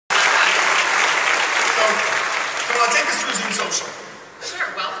come on, take us through Zune Social. Sure,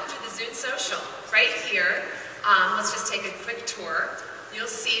 welcome to the Zune Social. Right here, let's just take a quick tour. You'll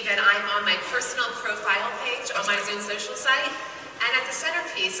see that I'm on my personal profile page on my Zune Social site. And at the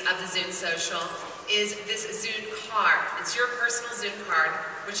centerpiece of the Zune Social is this Zune card. It's your personal Zune card,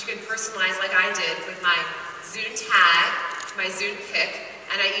 which you can personalize like I did with my Zune tag, my Zune pic,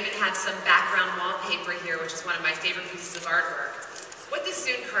 and I even have some background wallpaper here, which is one of my favorite pieces of artwork. What this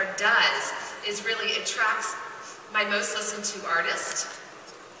Zune card does is really it tracks my most listened to artist,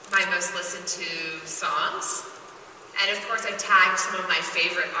 my most listened to songs, and of course I've tagged some of my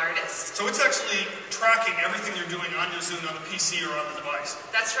favorite artists. So it's actually tracking everything you're doing on your Zune on the PC or on the device.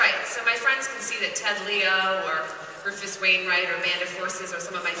 That's right. So my friends can see that Ted Leo or Rufus Wainwright or Band of Horses are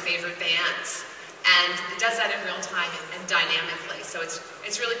some of my favorite bands. And it does that in real time and dynamically. So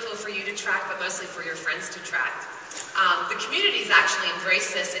it's really cool for you to track, but mostly for your friends to track. The community's actually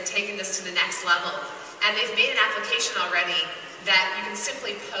embraced this and taken this to the next level. And they've made an application already that you can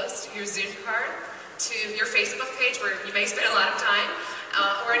simply post your Zune card to your Facebook page where you may spend a lot of time,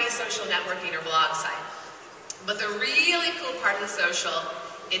 or any social networking or blog site. But the really cool part of the social,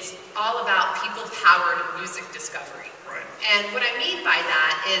 it's all about people-powered music discovery. Right. And what I mean by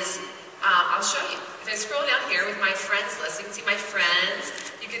that is, I'll show you. If I scroll down here with my friends list, you can see my friends.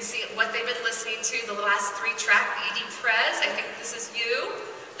 You can see what they've been listening to, the last 3 tracks, E.D. Prez, I think this is you.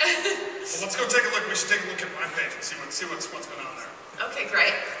 Well, let's go take a look. We should take a look at my page and see what's going on there. Okay,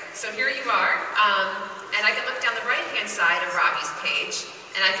 great. So here you are, and I can look down the right-hand side of Robbie's page,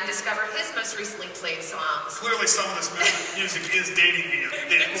 and I can discover his most recently played songs. Clearly some of this music is dating me a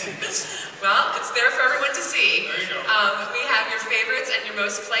bit. Well, it's there for everyone to see. There you go. We have your favorites and your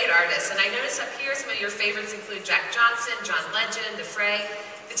most played artists, and I notice up here some of your favorites include Jack Johnson, John Legend, The Fray.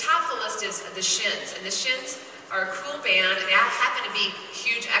 The top of the list is The Shins, and The Shins are a cool band, and they happen to be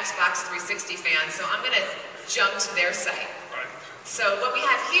huge Xbox 360 fans, so I'm going to jump to their site. Right. So what we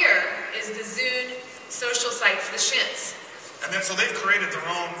have here is the Zune social site for The Shins. And then so they've created their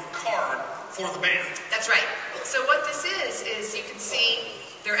own card for the band. That's right. So what this is you can see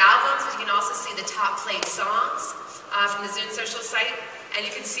their albums, but you can also see the top played songs from the Zune social site, and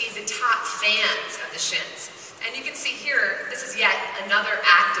you can see the top fans of The Shins. And you can see here, this is yet another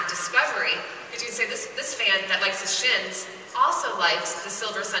act of discovery, because you can say this fan that likes The Shins also likes the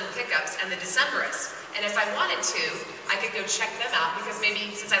Silver Sun Pickups and the Decemberists. And if I wanted to, I could go check them out, because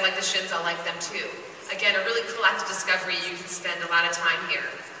maybe since I like The Shins, I'll like them too. Again, a really cool act of discovery. You can spend a lot of time here.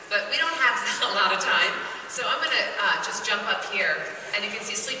 But we don't have a lot of time, so I'm going to just jump up here, and you can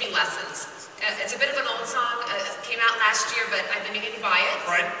see Sleeping Lessons. It's a bit of an old song. Came out last year, but I've been meaning to buy it.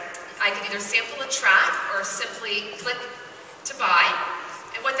 Right. I can either sample a track or simply click to buy.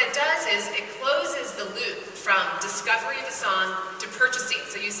 And what that does is it closes the loop from discovery of a song to purchasing.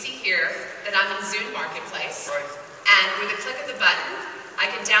 So you see here that I'm in Zune Marketplace. Right. And with a click of the button, I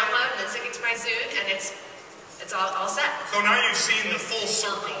can download and then sync it to my Zune, and it's all set. So now you've seen the full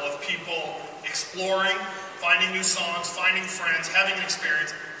circle of people exploring, finding new songs, finding friends, having an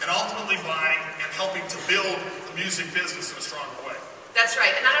experience, and ultimately buying and helping to build the music business in a stronger way. That's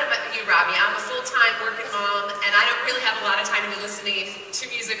right. And I don't know about you, Robbie. I'm a full-time working mom, and I don't really have a lot of time to be listening to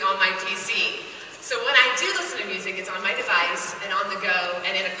music on my PC. So when I do listen to music, it's on my device and on the go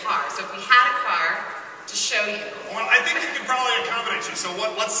and in a car. So if we had a car to show you. Well, I think we can probably accommodate you. So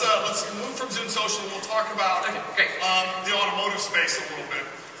let's move from Zune Social. We'll talk about the automotive space a little bit.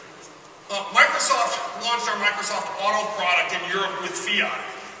 Microsoft launched our Microsoft Auto product in Europe with Fiat,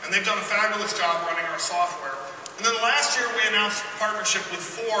 and they've done a fabulous job running our software. And then last year we announced a partnership with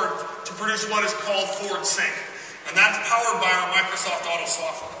Ford to produce what is called Ford Sync, and that's powered by our Microsoft Auto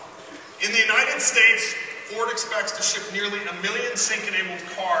software. In the United States, Ford expects to ship nearly 1 million Sync-enabled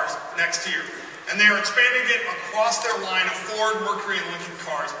cars next year. And they are expanding it across their line of Ford, Mercury, and Lincoln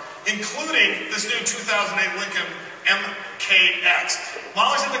cars, including this new 2008 Lincoln MKX.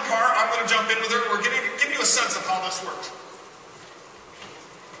 Molly's in the car. I'm going to jump in with her. We're going to give you a sense of how this works.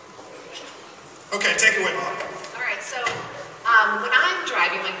 Okay, take it away, Molly. All right, so when I'm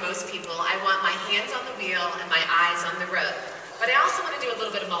driving, like most people, I want my hands on the wheel and my eyes on the road. But I also want to do a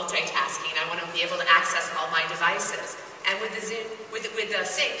little bit of multitasking. I want to be able to access all my devices. And with the Zune, with the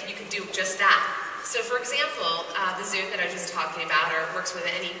Sync, you can do just that. So for example, the Zune that I was just talking about, or works with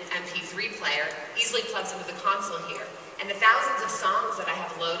any MP3 player, easily plugs into the console here. And the thousands of songs that I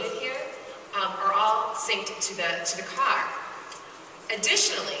have loaded here are all synced to the car.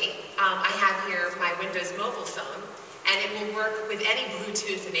 Additionally, I have here my Windows mobile phone, and it will work with any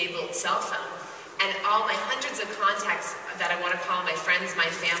Bluetooth-enabled cell phone. and all my hundreds of contacts that I want to call my friends, my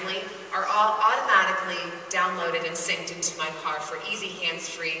family, are all automatically downloaded and synced into my car for easy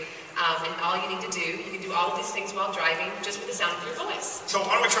hands-free. And all you need to do, you can do all of these things while driving just with the sound of your voice. So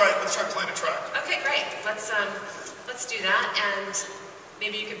why don't we let's try playing a track. Okay, great. Let's do that, and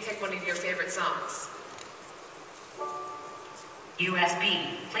maybe you can pick one of your favorite songs.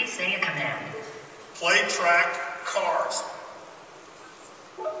 USB, please say a command. Play track Cars.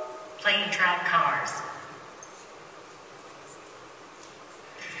 Playing track Cars.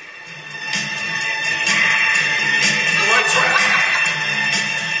 The right track.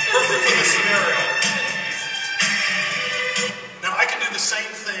 Perfect for this scenario. Now I can do the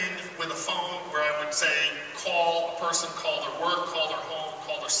same thing with a phone where I would say call a person, call their work, call their home,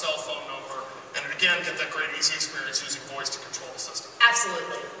 call their cell phone number, and again get that great easy experience using voice to control the system.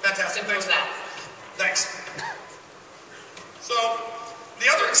 Absolutely. Fantastic. Simple as that. Thanks. So,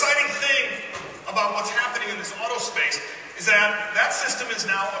 the other exciting thing about what's happening in this auto space is that that system is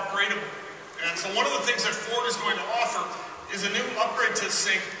now upgradable. And so one of the things that Ford is going to offer is a new upgrade to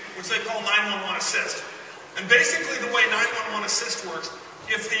Sync, which they call 911 Assist. And basically the way 911 Assist works,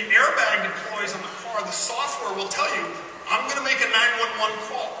 if the airbag deploys on the car, the software will tell you, I'm going to make a 911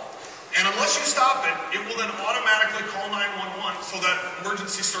 call. And unless you stop it, it will then automatically call 911 so that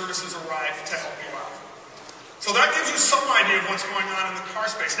emergency services arrive to help you out. So that gives you some idea of what's going on in the car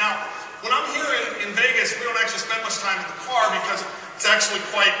space. Now, when I'm here in Vegas, we don't actually spend much time in the car because it's actually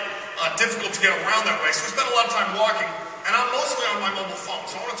quite difficult to get around that way. So we spend a lot of time walking, and I'm mostly on my mobile phone.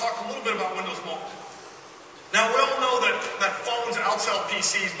 So I want to talk a little bit about Windows Mobile. Now, we all know that phones outsell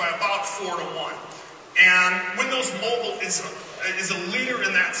PCs by about 4 to 1. And Windows Mobile is a leader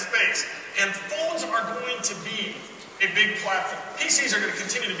in that space. And phones are going to be a big platform. PCs are going to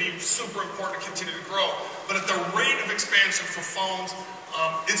continue to be super important and continue to grow. But at the rate of expansion for phones,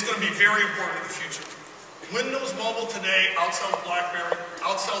 it's going to be very important in the future. Windows Mobile today outsells BlackBerry,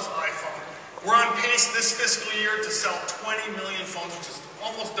 outsells iPhone. We're on pace this fiscal year to sell 20 million phones, which is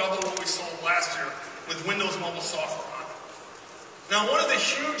almost double what we sold last year with Windows Mobile software on it. Now, one of the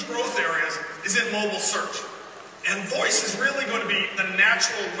huge growth areas is in mobile search. And voice is really going to be the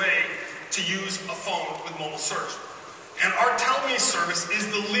natural way to use a phone with mobile search. And our Tell Me service is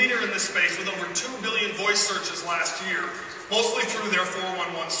the leader in this space with over 2 billion voice searches last year, mostly through their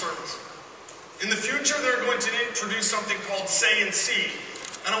 411 service. In the future, they're going to introduce something called Say and See,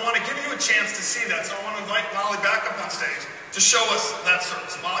 and I want to give you a chance to see that. So I want to invite Molly back up on stage to show us that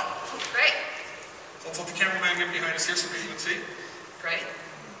service. Molly? Great. Let's let the cameraman get behind us here so people can see. Great.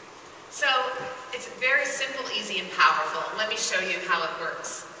 So it's very simple, easy, and powerful. Let me show you how it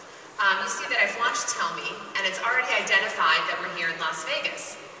works. You see that I've launched Tell Me, and it's already identified that we're here in Las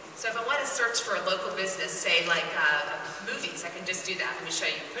Vegas. So if I want to search for a local business, say like movies, I can just do that. Let me show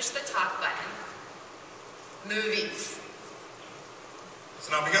you. Push the talk button. Movies.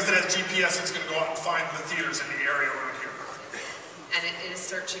 So now because it has GPS, it's going to go out and find the theaters in the area around here. And it is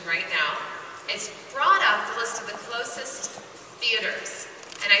searching right now. It's brought up the list of the closest theaters.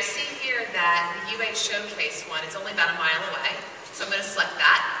 And I see here that the UA Showcase one is only about a mile away. So I'm going to select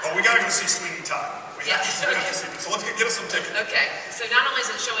that. Oh, we got to go see Sweeney Todd. We have to see it. So let's get us some tickets. Okay. So not only is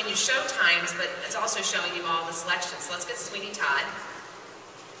it showing you show times, but it's also showing you all the selections. So let's get Sweeney Todd.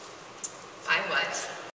 By what?